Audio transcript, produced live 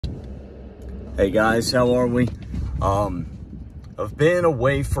Hey guys, how are we? I've been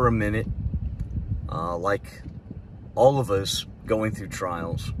away for a minute, like all of us going through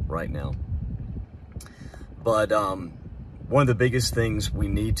trials right now. But one of the biggest things we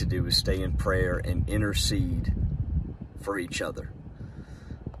need to do is stay in prayer and intercede for each other.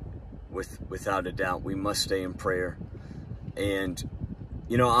 Without a doubt, we must stay in prayer. And,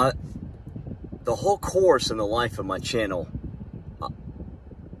 you know, the whole course in the life of my channel,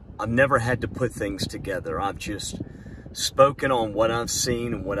 I've never had to put things together. I've just spoken on what I've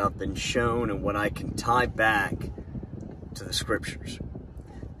seen and what I've been shown and what I can tie back to the scriptures.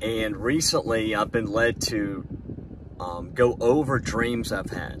 And recently I've been led to go over dreams I've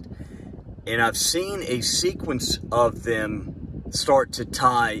had. And I've seen a sequence of them start to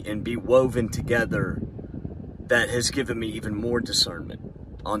tie and be woven together that has given me even more discernment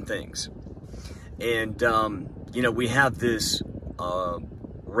on things. And, you know, we have this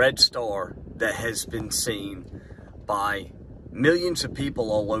red star that has been seen by millions of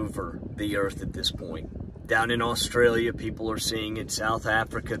people all over the earth at this point. Down in Australia, people are seeing it. South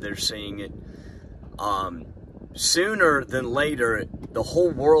Africa, they're seeing it. Sooner than later, the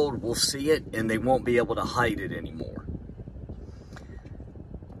whole world will see it and they won't be able to hide it anymore.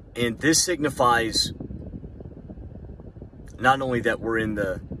 And this signifies not only that we're in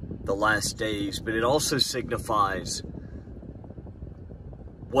the last days, but it also signifies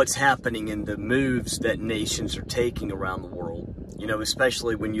what's happening in the moves that nations are taking around the world. You know,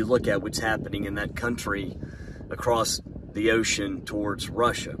 especially when you look at what's happening in that country across the ocean towards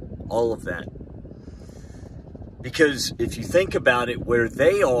Russia, all of that. Because if you think about it, where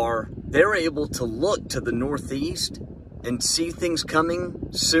they are, they're able to look to the northeast and see things coming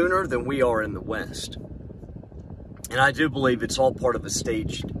sooner than we are in the west. And I do believe it's all part of a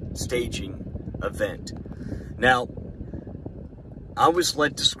staging event. Now, I was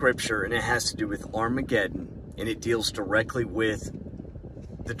led to scripture, and it has to do with Armageddon, and it deals directly with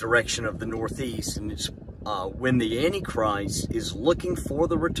the direction of the northeast, and it's when the Antichrist is looking for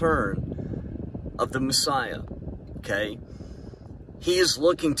the return of the Messiah, okay? He is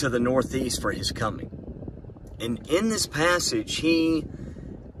looking to the northeast for his coming. And in this passage, he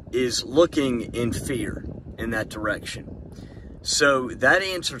is looking in fear in that direction. So that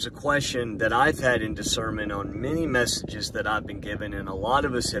answers a question that I've had in discernment on many messages that I've been given, and a lot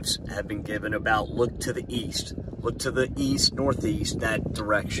of us have been given about look to the east. Look to the east, northeast, that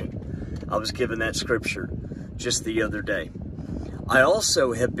direction. I was given that scripture just the other day. I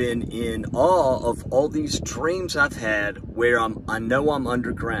also have been in awe of all these dreams I've had where I know I'm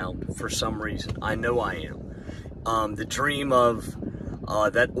underground for some reason. I know I am. The dream of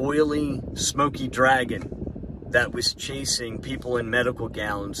that oily, smoky dragon that was chasing people in medical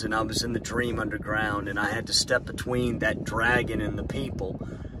gowns, and I was in the dream underground, and I had to step between that dragon and the people.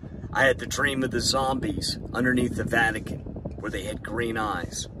 I had the dream of the zombies underneath the Vatican, where they had green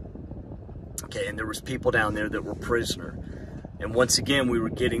eyes. Okay, and there was people down there that were prisoner. And once again, we were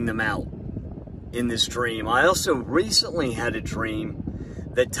getting them out in this dream. I also recently had a dream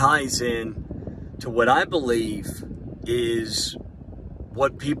that ties in to what I believe is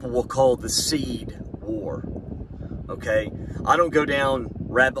what people will call the seed war. Okay, I don't go down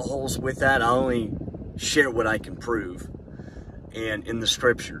rabbit holes with that. I only share what I can prove and in the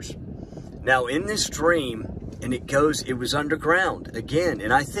scriptures. Now, in this dream, and it was underground again,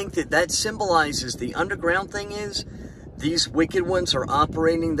 and I think that symbolizes the underground thing is these wicked ones are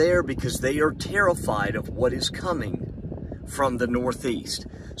operating there because they are terrified of what is coming from the northeast.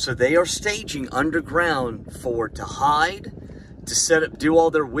 So they are staging underground to hide, to set up, do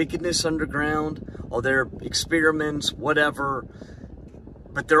all their wickedness underground, all their experiments, whatever.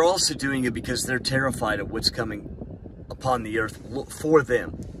 But they're also doing it because they're terrified of what's coming upon the earth for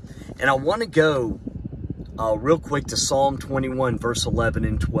them. And I want to go real quick to Psalm 21, verse 11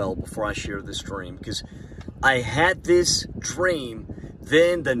 and 12 before I share this dream. Because I had this dream,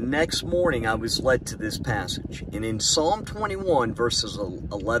 then the next morning I was led to this passage. And in Psalm 21, verses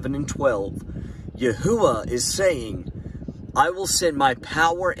 11 and 12, Yahuwah is saying, I will send my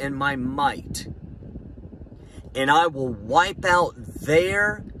power and my might, and I will wipe out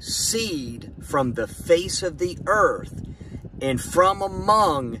their seed from the face of the earth and from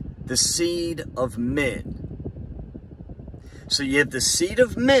among the seed of men. So you have the seed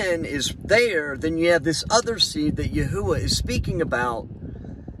of men is there, then you have this other seed that Yahuwah is speaking about,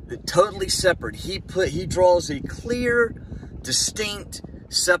 that totally separate. He draws a clear, distinct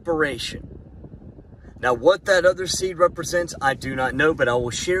separation. Now, what that other seed represents, I do not know, but I will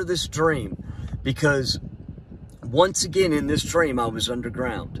share this dream because once again in this dream, I was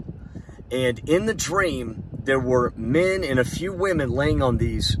underground. And in the dream, there were men and a few women laying on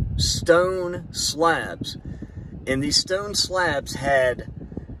these stone slabs. And these stone slabs had,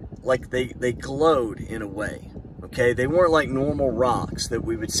 like, they glowed in a way. Okay, they weren't like normal rocks that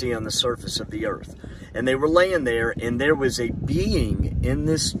we would see on the surface of the earth. And they were laying there, and there was a being in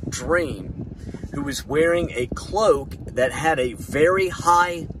this dream who was wearing a cloak that had a very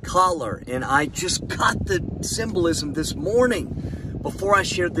high collar. And I just got the symbolism this morning. Before I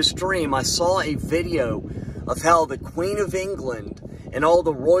shared this dream, I saw a video of how the Queen of England and all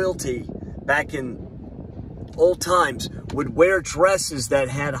the royalty back in old times would wear dresses that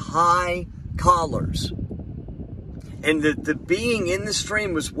had high collars. And the being in the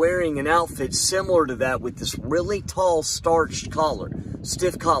stream was wearing an outfit similar to that with this really tall starched collar,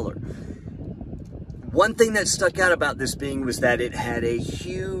 stiff collar. One thing that stuck out about this being was that it had a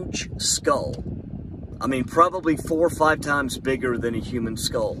huge skull. I mean, probably 4 or 5 times bigger than a human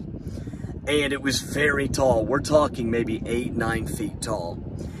skull. And it was very tall. We're talking maybe 8, 9 feet tall.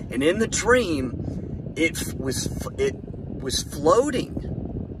 And in the dream, it was floating.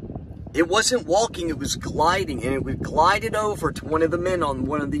 It wasn't walking, it was gliding, and it glided over to one of the men on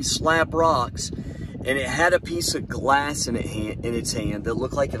one of these slab rocks, and it had a piece of glass in its hand that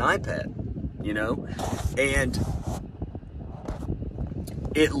looked like an iPad, you know? And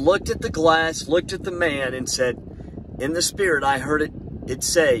it looked at the glass, looked at the man, and said, in the spirit, I heard it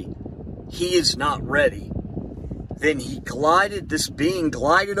say, he is not ready. Then this being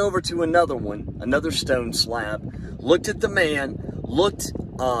glided over to another one, another stone slab, looked at the man, looked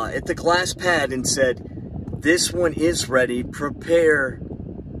at the glass pad and said, this one is ready, prepare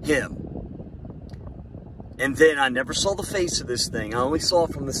him. And then I never saw the face of this thing. I only saw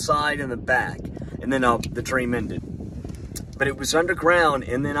it from the side and the back. And then the dream ended. But it was underground,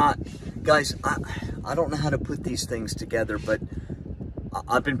 and then guys, I don't know how to put these things together, but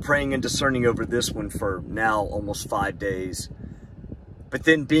I've been praying and discerning over this one for now almost 5 days. But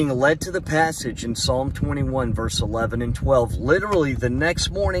then being led to the passage in Psalm 21, verse 11 and 12, literally the next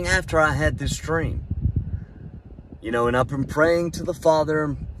morning after I had this dream. You know, and I've been praying to the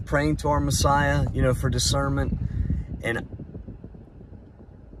Father, praying to our Messiah, you know, for discernment. And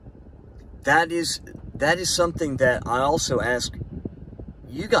that is something that I also ask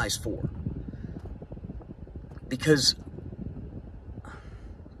you guys for. Because,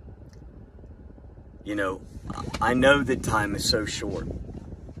 you know, I know that time is so short.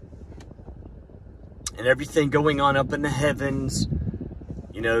 And everything going on up in the heavens,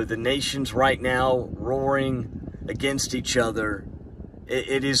 you know, the nations right now roaring against each other.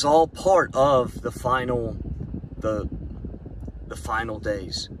 It is all part of the final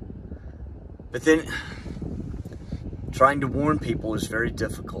days. But then trying to warn people is very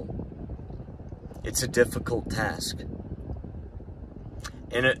difficult. It's a difficult task.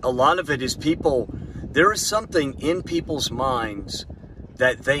 And a lot of it is there is something in people's minds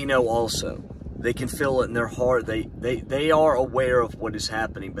that they know also. They can feel it in their heart. They are aware of what is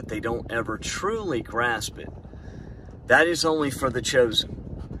happening, but they don't ever truly grasp it. That is only for the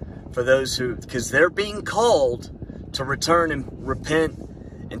chosen. For those because they're being called to return and repent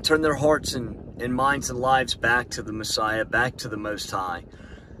and turn their hearts and minds and lives back to the Messiah, back to the Most High.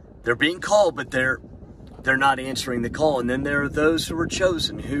 They're being called, but they're not answering the call. And then there are those who are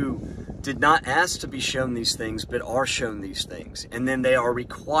chosen who did not ask to be shown these things, but are shown these things. And then they are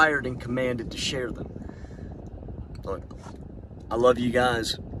required and commanded to share them. Look, I love you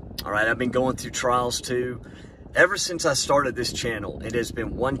guys. All right, I've been going through trials too. Ever since I started this channel, it has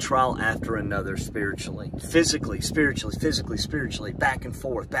been one trial after another spiritually. Physically, spiritually, physically, spiritually, back and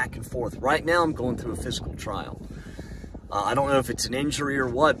forth, back and forth. Right now, I'm going through a physical trial. I don't know if it's an injury or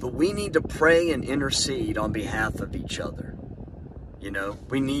what, but we need to pray and intercede on behalf of each other. You know,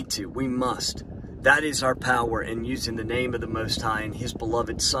 we need to, we must. That is our power in using the name of the Most High and His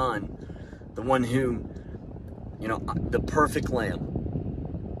beloved Son, the one whom, you know, the perfect Lamb.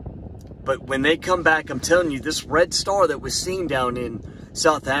 But when they come back, I'm telling you, this red star that was seen down in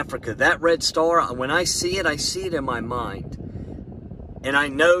South Africa, that red star, when I see it in my mind. And I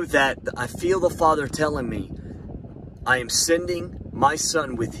know that, I feel the Father telling me, I am sending my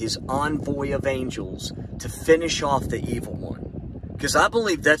Son with His envoy of angels to finish off the evil one. Because I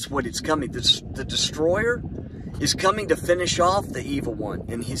believe that's what it's coming. The destroyer is coming to finish off the evil one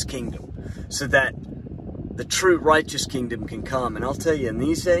in his kingdom. So that the true righteous kingdom can come. And I'll tell you, in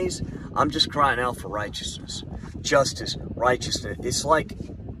these days, I'm just crying out for righteousness. Justice, righteousness. It's like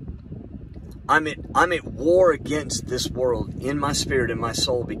I'm at war against this world in my spirit, in my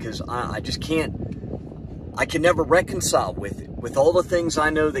soul. Because I just can't, I can never reconcile with it. With all the things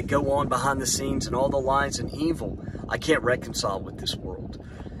I know that go on behind the scenes and all the lies and evil, I can't reconcile with this world.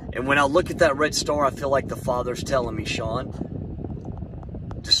 And when I look at that red star, I feel like the Father's telling me, Sean,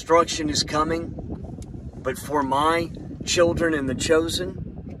 destruction is coming, but for my children and the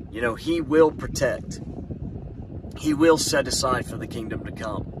chosen, you know, He will protect. He will set aside for the kingdom to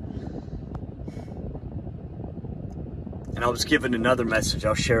come. And I was given another message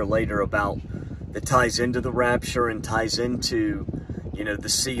I'll share later about that ties into the rapture and ties into, you know, the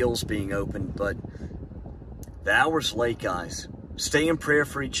seals being opened. But the hour's late, guys. Stay in prayer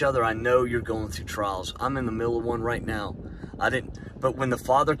for each other. I know you're going through trials. I'm in the middle of one right now. But when the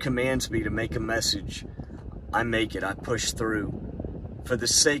Father commands me to make a message, I make it. I push through for the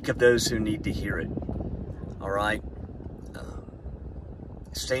sake of those who need to hear it. All right?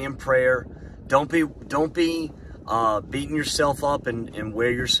 Stay in prayer. Don't be beating yourself up and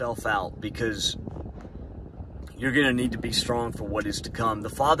wear yourself out, because you're going to need to be strong for what is to come. The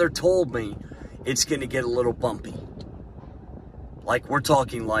Father told me it's going to get a little bumpy. Like, we're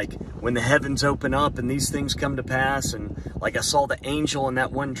talking like when the heavens open up and these things come to pass, and like I saw the angel in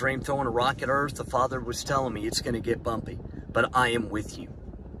that one dream throwing a rock at earth, the Father was telling me it's going to get bumpy, but I am with you.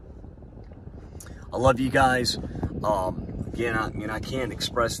 I love you guys. Again, I can't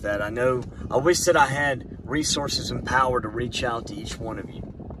express that. I wish that I had resources and power to reach out to each one of you.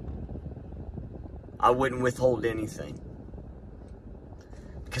 I wouldn't withhold anything,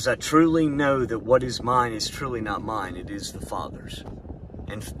 because I truly know that what is mine is truly not mine. It is the Father's.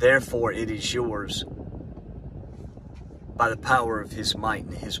 And therefore, it is yours by the power of His might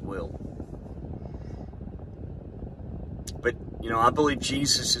and His will. But, you know, I believe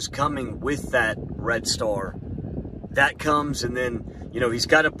Jesus is coming with that red star. That comes, and then, you know, He's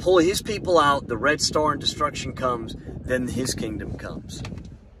got to pull His people out. The red star and destruction comes. Then His kingdom comes.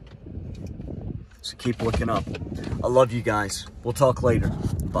 So keep looking up. I love you guys. We'll talk later.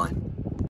 Bye.